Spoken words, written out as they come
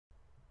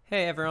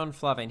Hey everyone,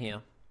 Flarvain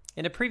here.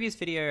 In a previous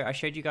video, I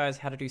showed you guys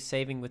how to do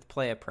saving with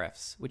player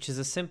prefs, which is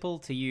a simple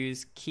to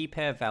use key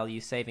pair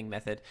value saving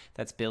method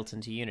that's built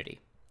into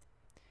Unity.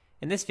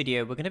 In this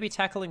video, we're going to be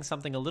tackling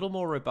something a little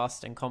more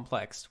robust and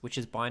complex, which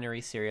is binary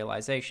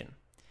serialization.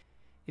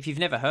 If you've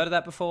never heard of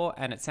that before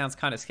and it sounds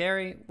kind of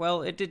scary,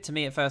 well, it did to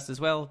me at first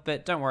as well,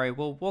 but don't worry,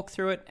 we'll walk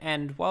through it,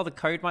 and while the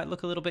code might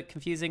look a little bit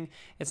confusing,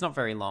 it's not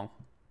very long.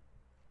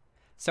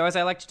 So as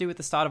I like to do at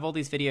the start of all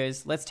these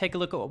videos, let's take a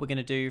look at what we're going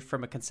to do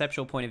from a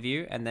conceptual point of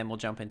view, and then we'll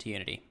jump into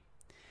Unity.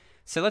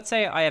 So let's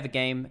say I have a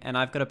game and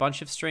I've got a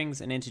bunch of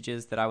strings and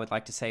integers that I would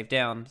like to save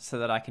down so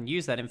that I can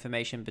use that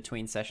information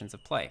between sessions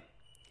of play.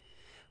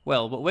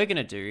 Well, what we're going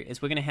to do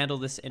is we're going to handle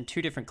this in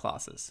two different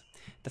classes.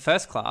 The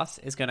first class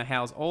is going to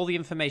house all the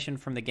information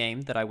from the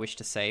game that I wish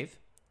to save,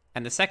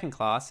 and the second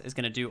class is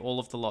going to do all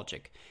of the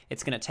logic.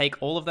 It's going to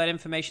take all of that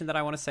information that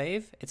I want to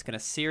save, it's going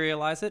to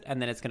serialize it,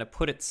 and then it's going to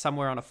put it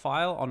somewhere on a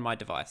file on my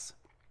device.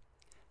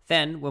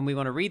 Then, when we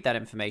want to read that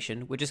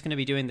information, we're just going to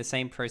be doing the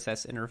same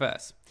process in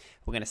reverse.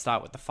 We're going to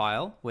start with the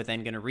file, we're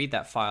then going to read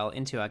that file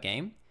into our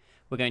game,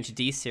 we're going to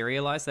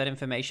deserialize that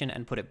information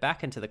and put it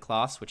back into the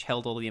class which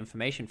held all the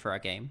information for our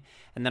game,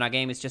 and then our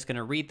game is just going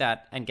to read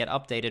that and get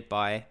updated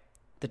by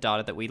the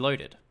data that we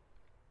loaded.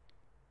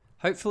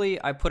 Hopefully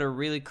I put a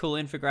really cool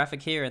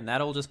infographic here and that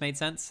all just made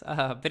sense,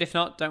 but if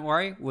not, don't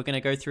worry, we're going to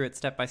go through it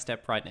step by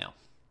step right now.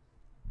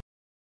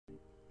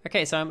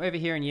 Okay, so I'm over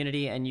here in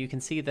Unity and you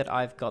can see that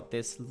I've got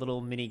this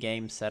little mini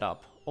game set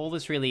up. All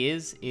this really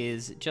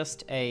is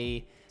just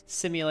a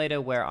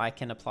simulator where I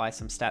can apply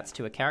some stats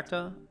to a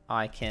character.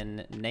 I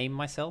can name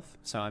myself,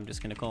 so I'm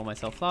just going to call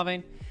myself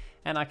Flarvain,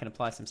 and I can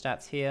apply some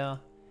stats here,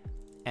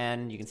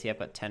 and you can see I've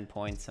got 10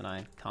 points and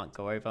I can't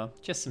go over,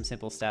 just some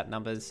simple stat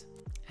numbers.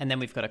 And then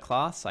we've got a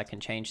class. I can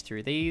change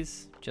through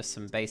these, just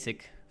some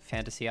basic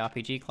fantasy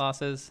RPG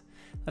classes.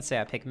 Let's say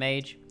I pick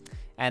mage,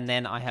 and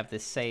then I have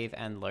this save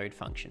and load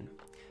function.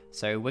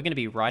 So we're going to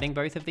be writing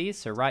both of these.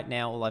 So right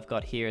now all I've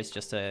got here is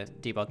just a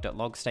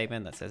debug.log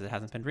statement that says it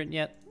hasn't been written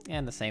yet,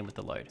 and the same with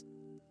the load.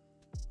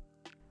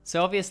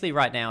 So obviously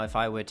right now if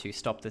I were to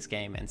stop this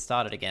game and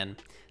start it again,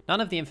 none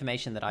of the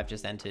information that I've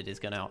just entered is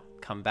going to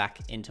come back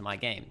into my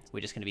game. We're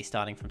just going to be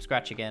starting from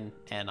scratch again,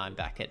 and I'm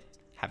back at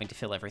having to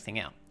fill everything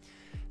out.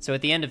 So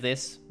at the end of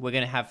this, we're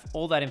going to have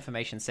all that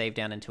information saved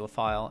down into a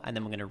file, and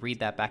then we're going to read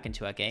that back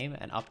into our game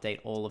and update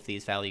all of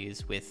these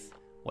values with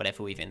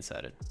whatever we've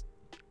inserted.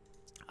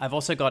 I've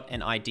also got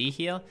an ID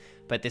here,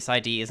 but this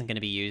ID isn't going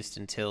to be used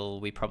until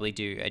we probably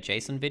do a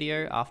JSON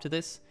video after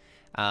this.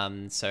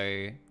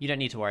 So you don't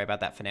need to worry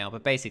about that for now,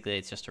 but basically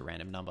it's just a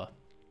random number.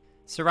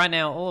 So right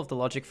now, all of the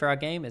logic for our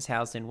game is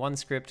housed in one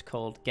script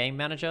called Game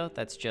Manager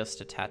that's just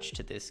attached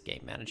to this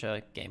Game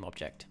Manager game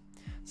object.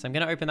 So I'm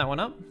going to open that one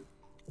up.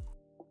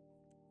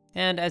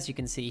 And as you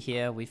can see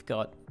here, we've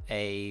got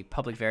a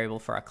public variable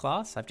for our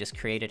class. I've just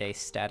created a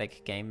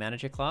static game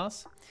manager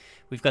class.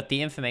 We've got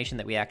the information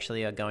that we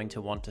actually are going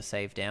to want to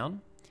save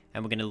down,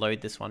 and we're going to load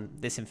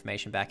this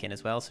information back in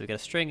as well. So we've got a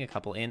string, a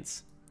couple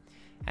ints,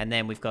 and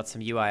then we've got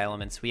some UI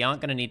elements. We aren't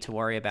going to need to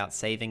worry about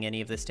saving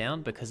any of this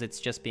down because it's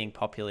just being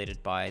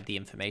populated by the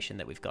information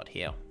that we've got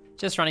here.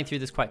 Just running through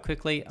this quite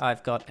quickly,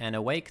 I've got an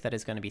awake that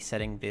is going to be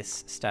setting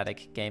this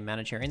static game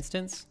manager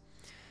instance.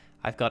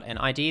 I've got an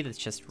ID that's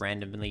just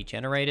randomly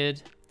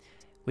generated.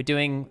 We're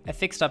doing a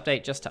fixed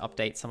update just to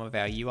update some of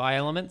our UI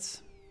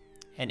elements.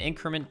 An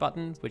increment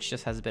button, which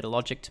just has a bit of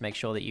logic to make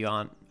sure that you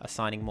aren't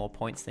assigning more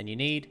points than you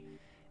need.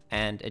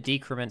 And a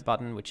decrement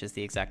button, which is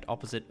the exact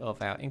opposite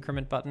of our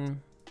increment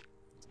button.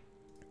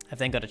 I've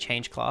then got a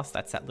change class,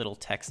 that's that little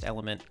text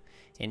element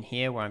in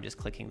here where I'm just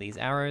clicking these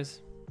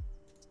arrows.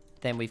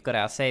 Then we've got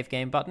our save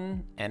game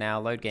button and our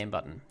load game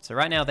button. So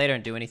right now they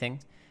don't do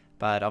anything,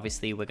 but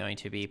obviously we're going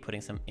to be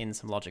putting some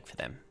logic for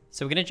them.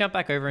 So we're going to jump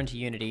back over into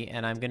Unity,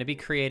 and I'm going to be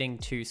creating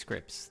two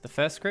scripts. The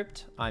first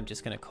script I'm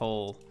just going to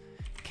call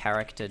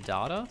character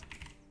data.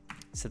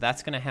 So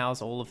that's going to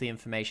house all of the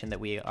information that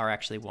we are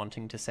actually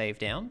wanting to save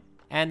down.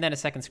 And then a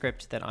second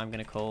script that I'm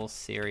going to call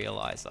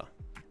serializer.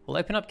 We'll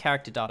open up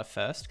character data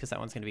first because that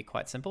one's going to be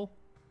quite simple.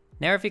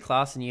 Now every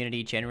class in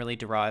Unity generally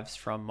derives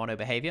from mono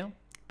behavior,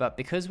 but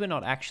because we're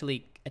not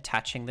actually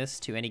attaching this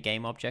to any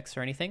game objects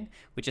or anything,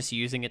 we're just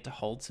using it to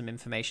hold some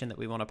information that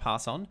we want to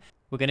pass on.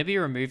 We're going to be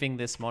removing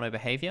this mono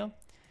behavior,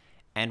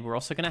 and we're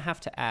also going to have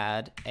to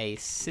add a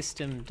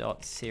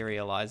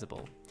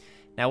system.serializable.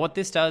 Now what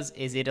this does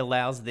is it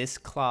allows this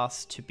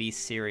class to be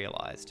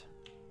serialized.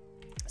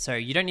 So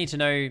you don't need to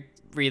know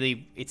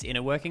really its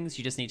inner workings,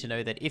 you just need to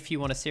know that if you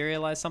want to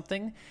serialize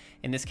something,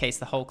 in this case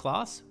the whole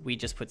class, we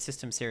just put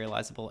system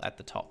serializable at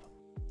the top.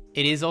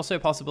 It is also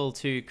possible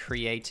to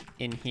create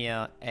in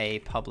here a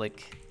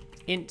public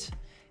int,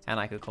 and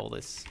I could call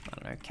this, I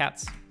don't know,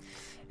 cats,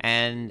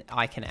 and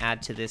I can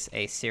add to this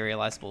a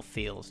serializable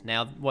field.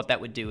 Now what that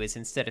would do is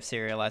instead of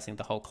serializing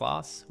the whole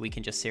class, we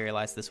can just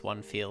serialize this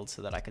one field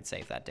so that I could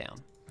save that down.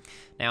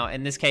 Now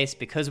in this case,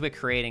 because we're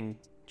creating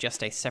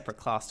just a separate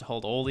class to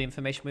hold all the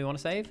information we want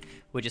to save,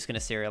 we're just going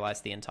to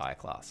serialize the entire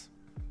class.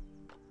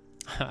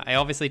 I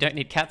obviously don't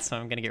need cats, so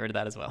I'm going to get rid of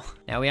that as well.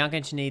 Now we aren't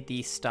going to need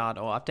the start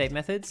or update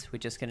methods. We're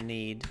just going to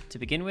need, to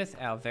begin with,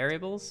 our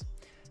variables.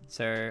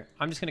 So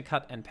I'm just going to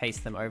cut and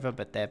paste them over,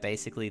 but they're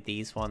basically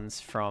these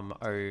ones from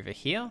over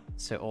here.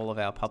 So all of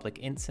our public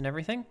ints and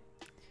everything.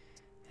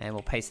 And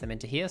we'll paste them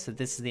into here. So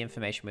this is the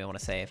information we want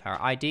to save.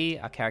 Our ID,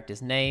 our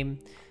character's name,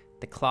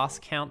 the class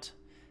count,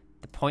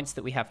 the points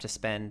that we have to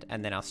spend,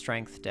 and then our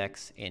strength,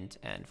 dex, int,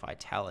 and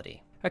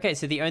vitality. Okay,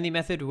 so the only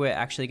method we're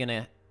actually going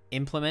to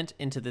implement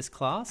into this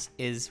class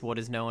is what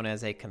is known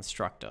as a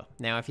constructor.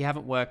 Now, if you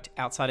haven't worked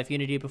outside of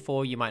Unity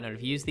before, you might not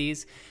have used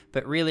these,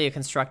 but really a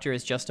constructor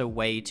is just a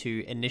way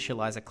to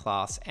initialize a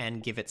class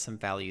and give it some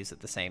values at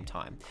the same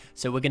time.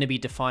 So we're going to be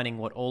defining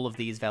what all of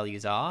these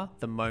values are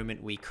the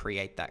moment we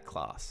create that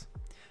class.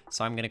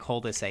 So I'm going to call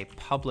this a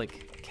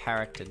public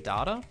character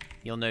data.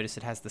 You'll notice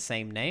it has the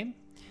same name,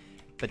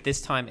 but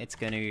this time it's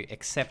going to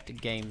accept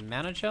game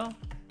manager,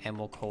 and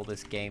we'll call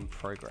this game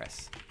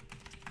progress.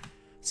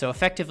 So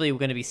effectively, we're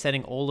going to be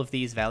setting all of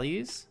these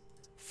values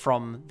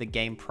from the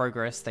game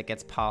progress that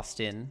gets passed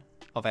in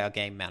of our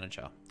game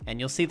manager. And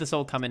you'll see this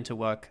all come into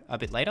work a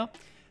bit later.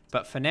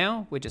 But for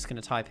now, we're just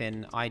going to type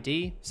in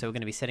ID. So we're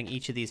going to be setting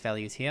each of these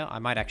values here. I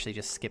might actually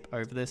just skip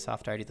over this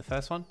after I do the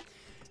first one.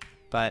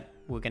 But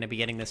we're going to be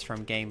getting this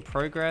from game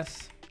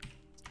progress,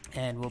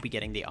 and we'll be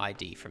getting the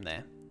ID from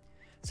there.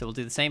 So we'll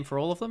do the same for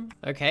all of them.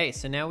 Okay,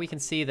 so now we can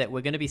see that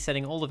we're going to be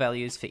setting all the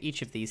values for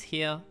each of these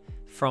here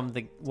from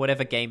the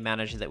whatever game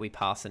manager that we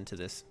pass into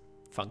this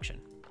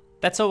function.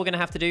 That's all we're going to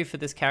have to do for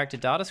this character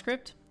data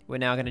script. We're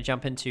now going to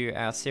jump into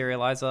our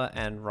serializer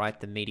and write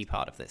the meaty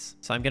part of this.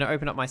 So I'm going to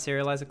open up my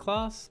serializer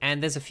class,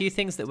 and there's a few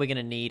things that we're going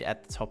to need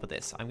at the top of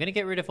this. I'm going to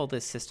get rid of all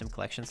this system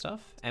collection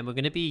stuff, and we're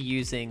going to be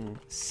using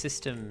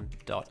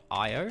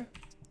system.io.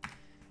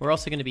 We're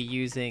also going to be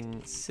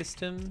using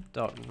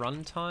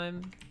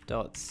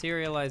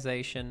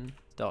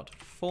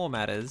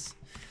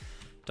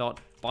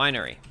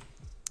system.runtime.serialization.formatters.binary.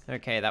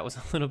 Okay, that was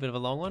a little bit of a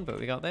long one, but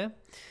we got there.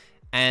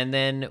 And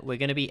then we're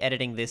going to be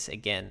editing this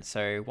again.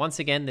 So once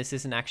again, this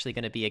isn't actually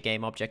going to be a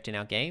game object in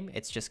our game.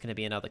 It's just going to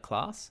be another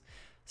class.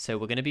 So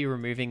we're going to be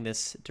removing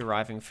this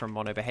deriving from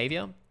mono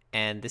behavior.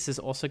 And this is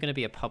also going to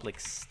be a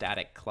public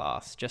static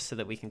class, just so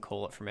that we can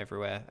call it from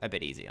everywhere a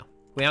bit easier.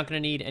 We aren't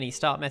going to need any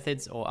start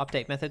methods or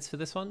update methods for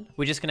this one.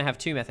 We're just going to have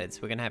two methods.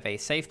 We're going to have a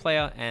save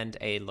player and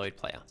a load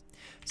player.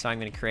 So I'm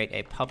going to create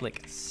a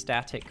public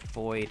static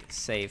void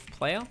save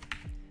player.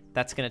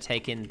 That's going to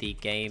take in the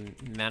game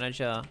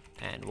manager,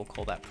 and we'll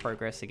call that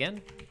progress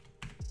again.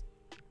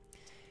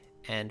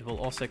 And we'll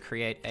also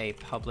create a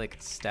public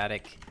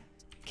static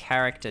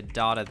character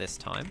data this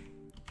time,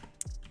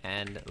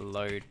 and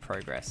load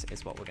progress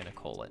is what we're going to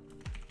call it.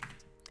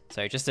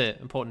 So just an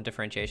important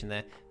differentiation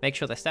there. Make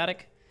sure they're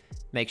static,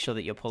 make sure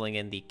that you're pulling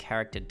in the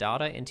character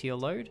data into your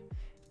load,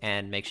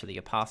 and make sure that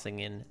you're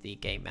passing in the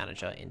game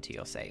manager into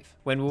your save.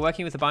 When we're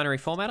working with a binary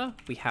formatter,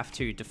 we have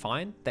to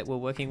define that we're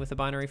working with a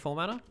binary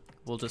formatter.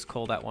 We'll just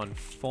call that one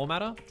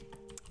formatter,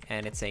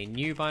 and it's a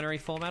new binary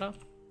formatter.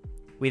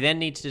 We then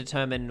need to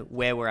determine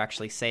where we're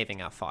actually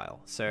saving our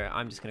file. So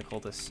I'm just going to call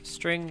this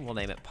string, we'll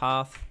name it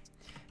path,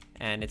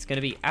 and it's going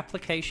to be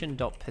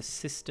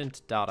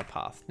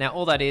application.persistentDataPath. Now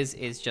all that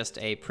is just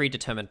a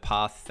predetermined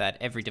path that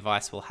every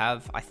device will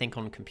have. I think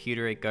on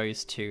computer it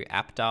goes to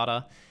app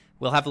data.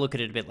 We'll have a look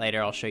at it a bit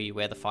later. I'll show you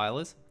where the file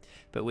is,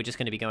 but we're just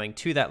going to be going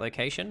to that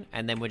location,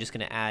 and then we're just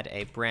going to add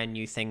a brand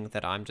new thing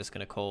that I'm just going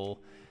to call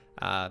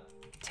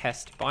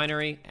test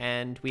binary,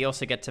 and we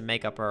also get to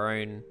make up our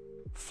own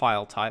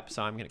file type,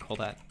 so I'm going to call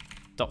that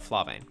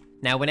 .flarvain.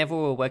 Now whenever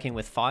we're working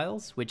with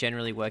files, we're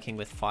generally working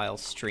with file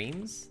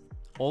streams.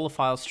 All a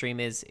file stream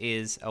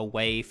is a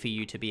way for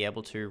you to be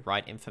able to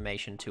write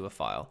information to a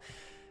file.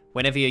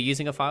 Whenever you're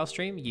using a file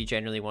stream, you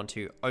generally want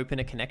to open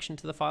a connection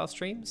to the file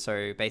stream,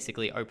 so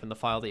basically open the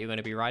file that you're going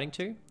to be writing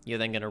to. You're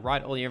then going to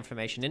write all your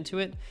information into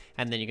it,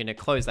 and then you're going to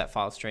close that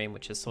file stream,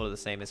 which is sort of the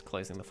same as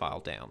closing the file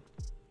down.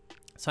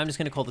 So I'm just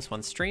going to call this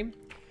one stream.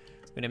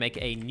 We're going to make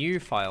a new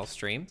file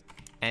stream,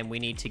 and we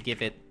need to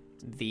give it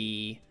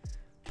the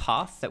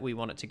path that we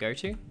want it to go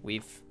to.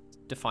 We've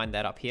defined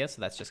that up here, so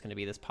that's just going to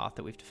be this path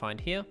that we've defined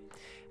here.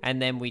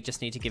 And then we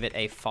just need to give it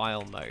a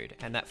file mode,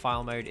 and that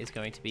file mode is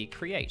going to be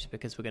create,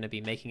 because we're going to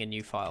be making a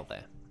new file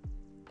there.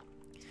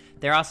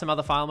 There are some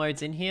other file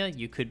modes in here.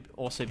 You could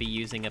also be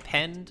using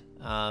append,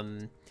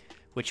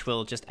 which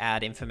will just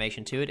add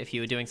information to it. If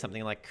you were doing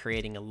something like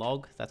creating a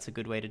log, that's a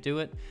good way to do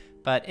it.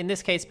 But in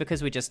this case,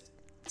 because we're just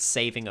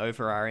saving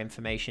over our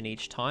information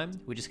each time,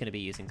 we're just going to be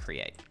using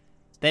create.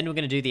 Then we're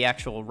going to do the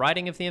actual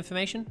writing of the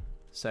information.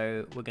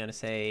 So we're going to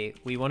say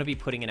we want to be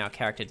putting in our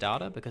character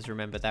data, because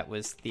remember that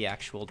was the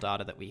actual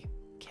data that we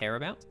care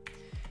about.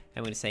 And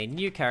we're going to say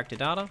new character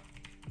data,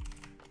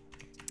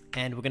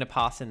 and we're going to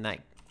pass in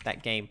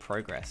that game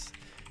progress.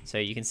 So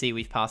you can see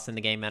we've passed in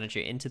the game manager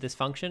into this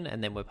function,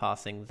 and then we're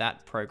passing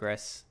that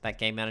progress, that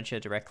game manager,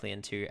 directly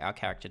into our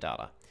character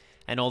data.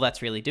 And all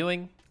that's really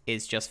doing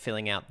is just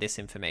filling out this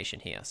information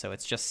here. So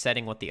it's just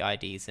setting what the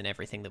IDs and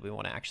everything that we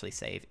want to actually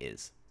save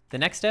is. The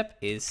next step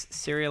is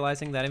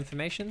serializing that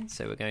information.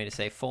 So we're going to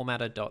say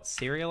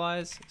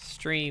formatter.serialize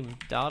stream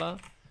data.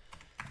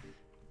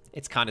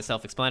 It's kind of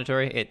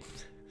self-explanatory. It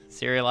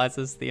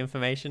serializes the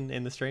information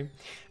in the stream.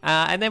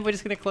 And then we're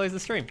just going to close the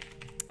stream.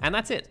 And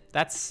that's it.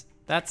 That's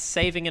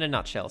saving in a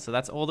nutshell. So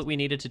that's all that we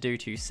needed to do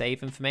to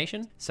save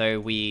information. So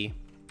we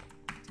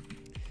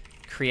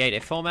create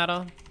a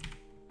formatter,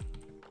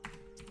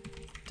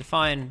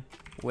 define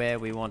where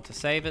we want to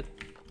save it,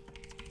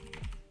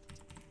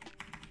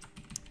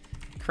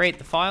 create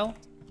the file,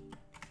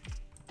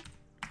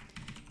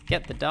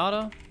 get the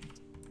data,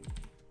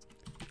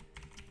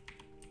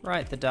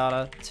 write the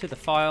data to the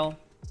file,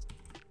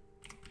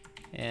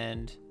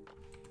 and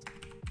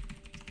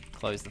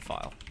close the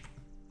file.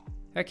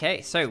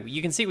 Okay, so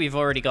you can see we've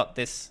already got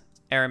this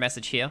error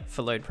message here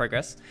for load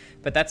progress,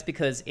 but that's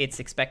because it's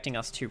expecting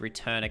us to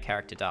return a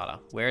character data.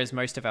 Whereas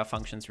most of our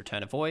functions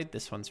return a void,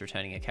 this one's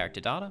returning a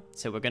character data.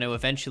 So we're going to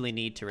eventually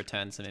need to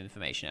return some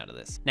information out of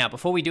this. Now,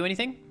 before we do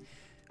anything,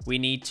 we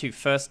need to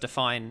first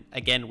define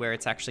again where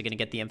it's actually going to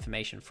get the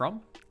information from.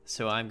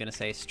 So I'm going to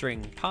say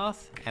string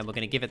path, and we're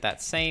going to give it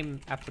that same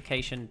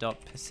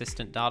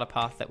application.persistent data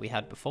path that we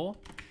had before.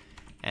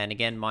 And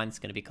again, mine's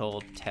going to be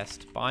called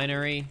test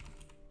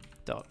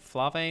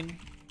binary.flarvain.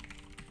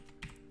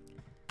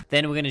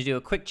 Then we're going to do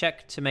a quick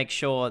check to make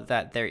sure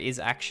that there is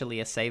actually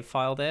a save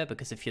file there,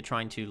 because if you're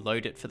trying to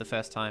load it for the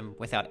first time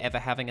without ever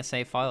having a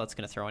save file, it's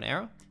going to throw an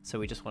error. So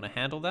we just want to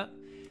handle that.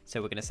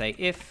 So we're going to say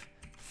if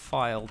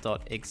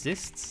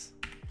file.exists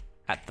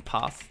at the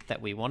path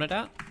that we want it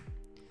at,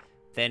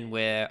 then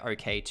we're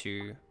okay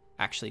to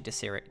actually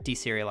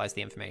deserialize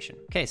the information.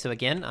 Okay, so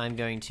again, I'm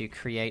going to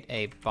create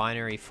a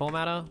binary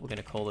formatter. We're going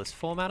to call this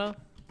formatter.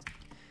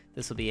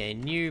 This will be a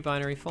new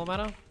binary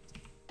formatter.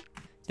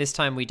 This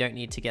time we don't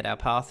need to get our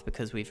path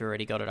because we've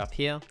already got it up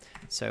here.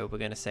 So we're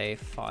going to say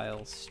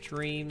file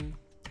stream,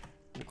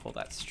 we'll call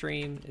that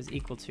stream, is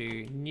equal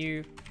to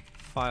new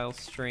file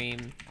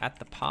stream at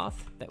the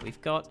path that we've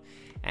got.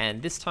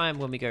 And this time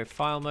when we go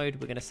file mode,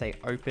 we're going to say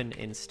open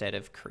instead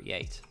of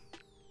create.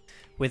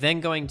 We're then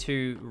going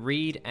to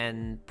read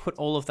and put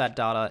all of that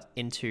data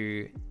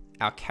into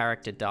our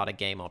character data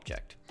game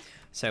object.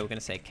 So we're going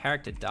to say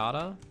character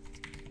data,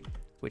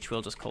 which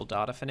we'll just call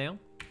data for now.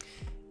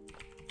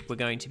 We're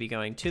going to be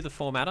going to the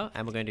formatter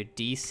and we're going to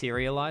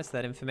deserialize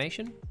that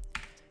information.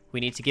 We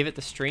need to give it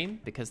the stream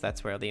because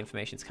that's where the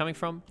information is coming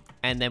from.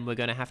 And then we're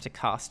going to have to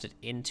cast it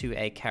into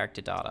a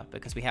character data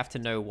because we have to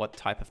know what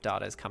type of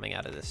data is coming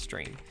out of this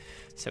stream.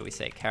 So we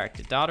say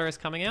character data is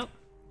coming out,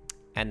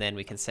 and then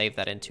we can save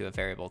that into a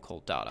variable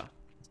called data.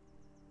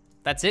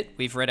 That's it.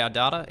 We've read our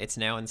data. It's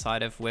now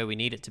inside of where we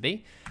need it to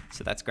be.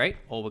 So that's great.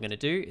 All we're going to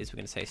do is we're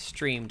going to say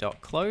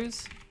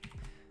stream.close.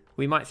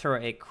 We might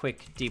throw a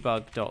quick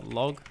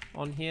debug.log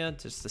on here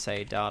just to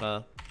say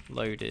data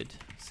loaded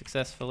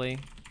successfully.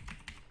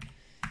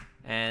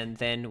 And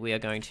then we are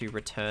going to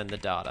return the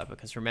data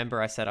because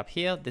remember I said up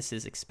here, this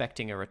is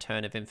expecting a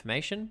return of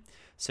information.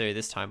 So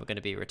this time we're going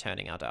to be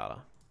returning our data.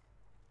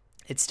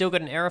 It's still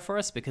got an error for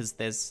us because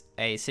there's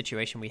a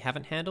situation we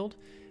haven't handled,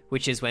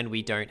 which is when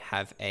we don't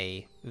have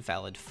a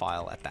valid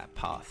file at that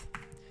path.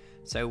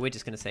 So we're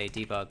just going to say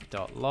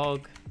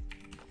debug.log.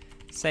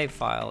 Save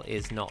file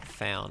is not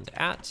found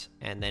at,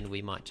 and then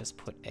we might just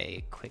put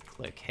a quick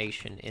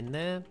location in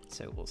there.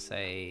 So we'll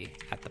say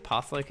at the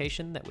path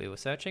location that we were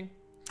searching.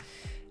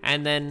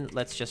 And then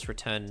let's just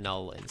return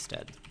null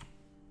instead.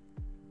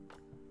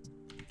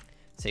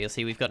 So you'll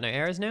see we've got no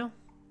errors now.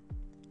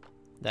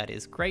 That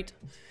is great.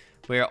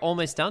 We're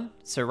almost done.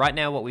 So right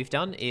now what we've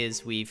done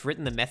is we've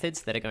written the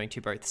methods that are going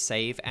to both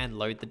save and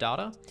load the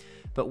data.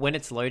 But when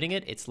it's loading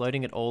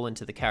it all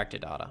into the character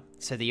data.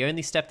 So the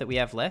only step that we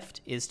have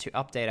left is to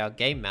update our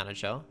game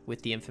manager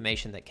with the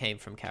information that came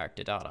from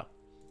character data.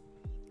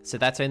 So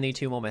that's only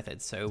two more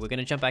methods. So we're going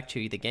to jump back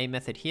to the game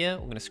method here.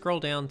 We're going to scroll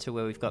down to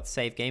where we've got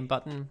save game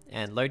button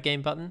and load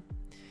game button.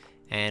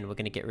 And we're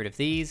going to get rid of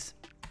these.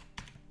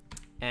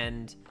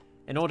 And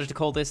in order to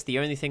call this, the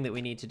only thing that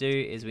we need to do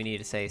is we need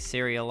to say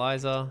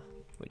serializer,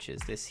 which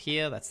is this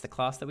here. That's the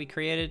class that we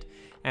created.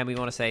 And we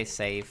want to say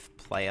save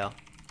player.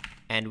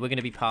 And we're going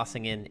to be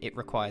passing in, it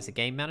requires a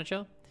game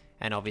manager.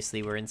 And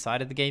obviously we're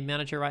inside of the game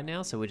manager right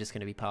now. So we're just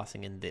going to be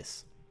passing in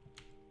this.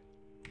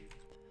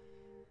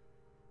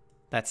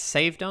 That's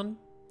save done.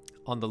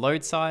 On the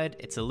load side,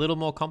 it's a little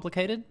more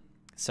complicated.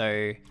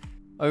 So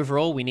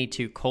overall, we need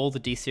to call the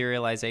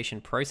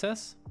deserialization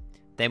process.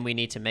 Then we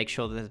need to make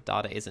sure that the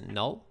data isn't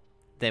null.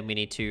 Then we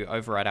need to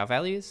override our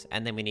values.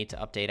 And then we need to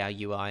update our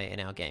UI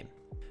in our game.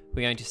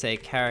 We're going to say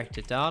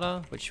character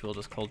data, which we'll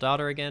just call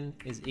data again,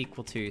 is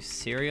equal to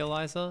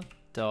serializer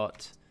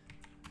dot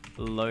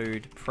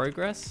load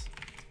progress.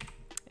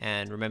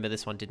 And remember,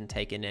 this one didn't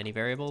take in any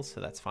variables,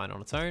 so that's fine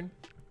on its own.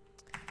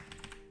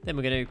 Then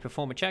we're going to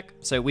perform a check.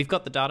 So we've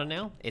got the data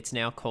now. It's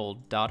now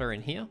called data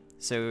in here.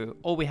 So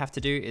all we have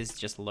to do is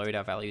just load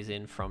our values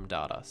in from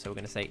data. So we're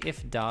going to say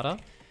if data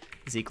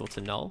is equal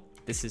to null.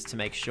 This is to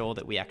make sure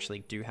that we actually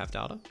do have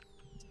data.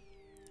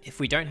 If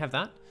we don't have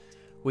that,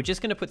 We're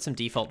just going to put some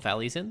default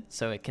values in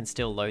so it can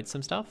still load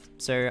some stuff.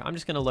 So I'm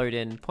just going to load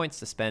in points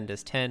to spend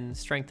as 10,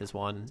 strength as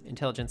 1,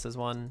 intelligence as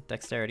 1,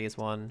 dexterity as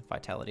 1,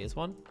 vitality as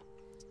 1.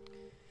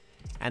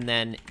 And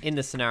then in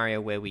the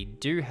scenario where we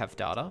do have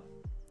data,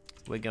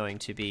 we're going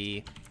to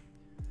be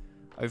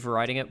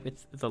overriding it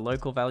with the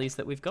local values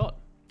that we've got.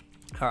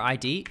 Our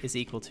ID is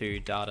equal to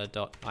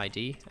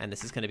data.id, and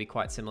this is going to be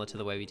quite similar to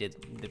the way we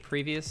did the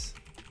previous.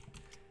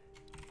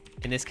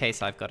 In this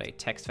case, I've got a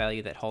text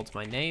value that holds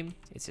my name.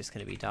 It's just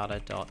going to be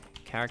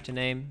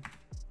data.characterName.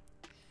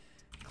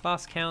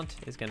 Class count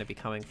is going to be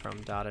coming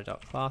from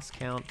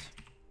data.classCount.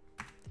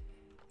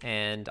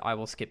 And I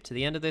will skip to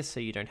the end of this so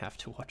you don't have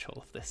to watch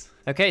all of this.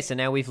 Okay, so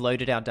now we've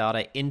loaded our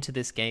data into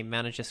this game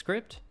manager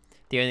script.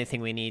 The only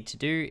thing we need to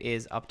do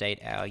is update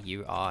our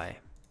UI.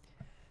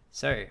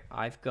 So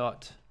I've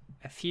got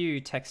a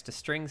few text to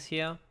strings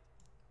here,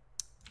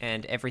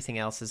 and everything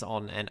else is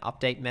on an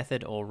update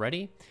method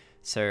already.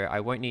 So I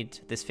won't need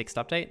this fixed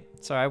update.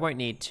 So I won't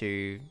need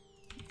to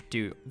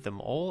do them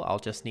all. I'll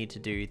just need to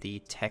do the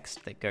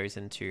text that goes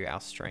into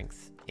our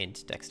strength,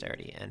 int,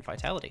 dexterity, and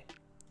vitality.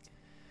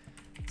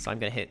 So I'm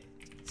going to hit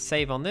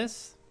save on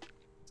this.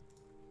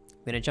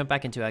 I'm going to jump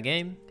back into our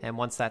game. And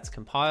once that's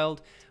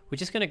compiled, we're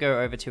just going to go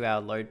over to our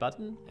load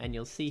button. And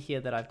you'll see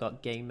here that I've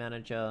got game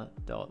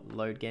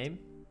manager.loadGame.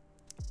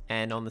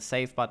 And on the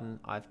save button,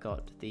 I've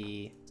got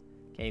the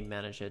game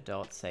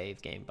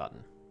manager.saveGame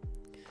button.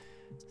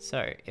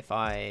 So if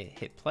I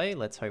hit play,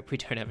 let's hope we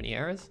don't have any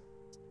errors.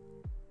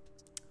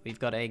 We've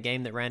got a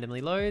game that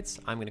randomly loads.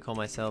 I'm going to call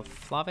myself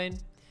Flarvain,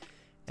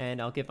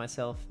 and I'll give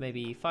myself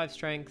maybe 5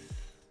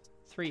 strength,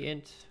 3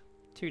 int,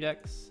 2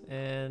 dex,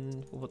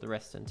 and we'll put the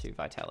rest into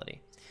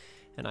vitality.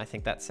 And I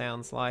think that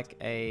sounds like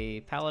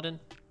a paladin,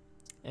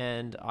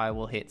 and I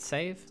will hit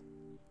save.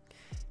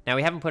 Now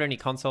we haven't put any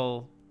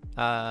console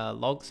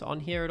logs on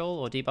here at all,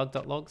 or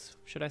debug.logs,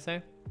 should I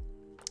say.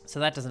 So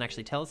that doesn't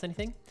actually tell us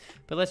anything,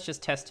 but let's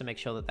just test to make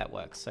sure that that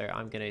works. So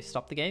I'm going to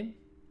stop the game,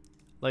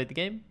 load the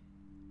game,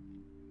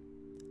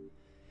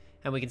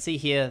 and we can see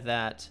here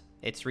that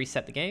it's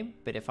reset the game.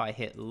 But if I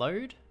hit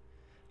load,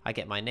 I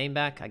get my name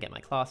back, I get my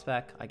class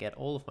back, I get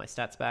all of my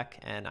stats back,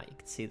 and you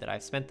can see that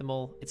I've spent them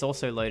all. It's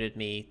also loaded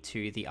me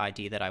to the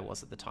ID that I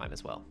was at the time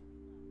as well.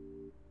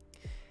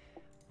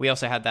 We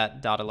also had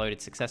that data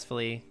loaded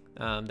successfully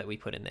that we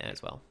put in there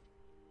as well.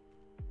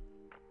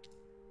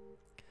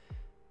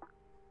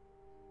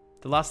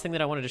 The last thing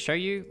that I wanted to show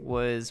you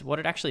was what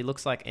it actually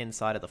looks like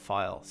inside of the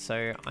file.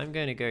 So I'm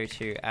going to go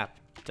to app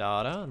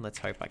data, and let's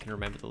hope I can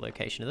remember the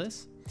location of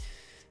this.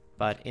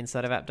 But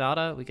inside of app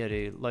data, we go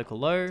to local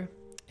low,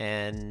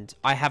 and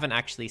I haven't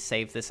actually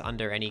saved this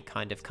under any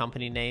kind of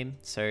company name.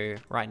 So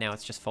right now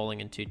it's just falling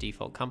into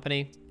default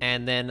company.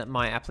 And then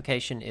my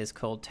application is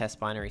called test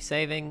binary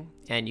saving.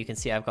 And you can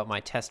see I've got my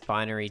test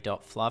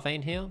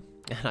binary.flarvain here.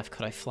 And I've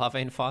got a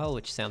Flarvain file,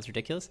 which sounds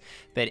ridiculous.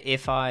 But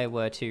if I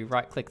were to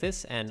right click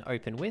this and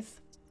open with,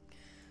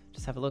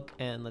 just have a look,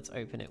 and let's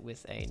open it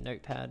with a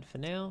notepad for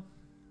now.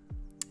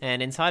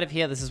 And inside of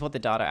here, this is what the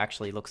data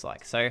actually looks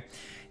like. So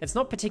it's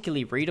not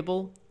particularly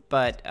readable,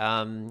 but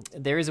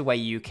there is a way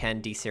you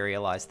can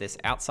deserialize this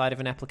outside of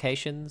an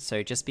application.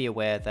 So just be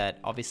aware that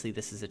obviously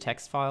this is a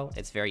text file.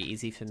 It's very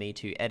easy for me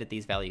to edit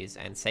these values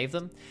and save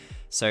them.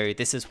 So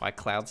this is why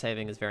cloud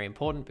saving is very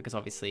important, because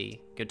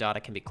obviously your data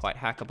can be quite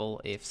hackable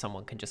if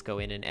someone can just go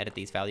in and edit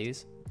these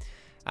values.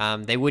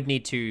 They would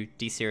need to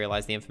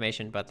deserialize the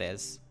information, but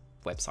there's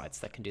websites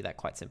that can do that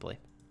quite simply.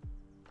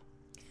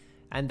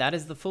 And that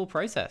is the full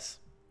process.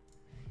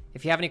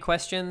 If you have any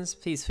questions,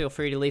 please feel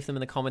free to leave them in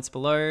the comments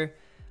below.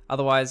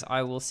 Otherwise,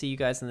 I will see you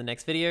guys in the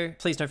next video.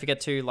 Please don't forget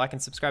to like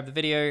and subscribe the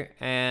video,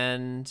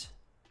 and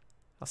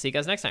I'll see you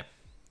guys next time.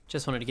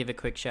 Just wanted to give a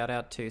quick shout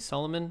out to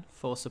Salomon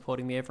for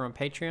supporting me over on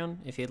Patreon.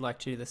 If you'd like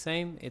to do the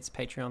same, it's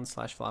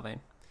patreon.com/Flarvain.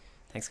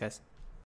 Thanks, guys.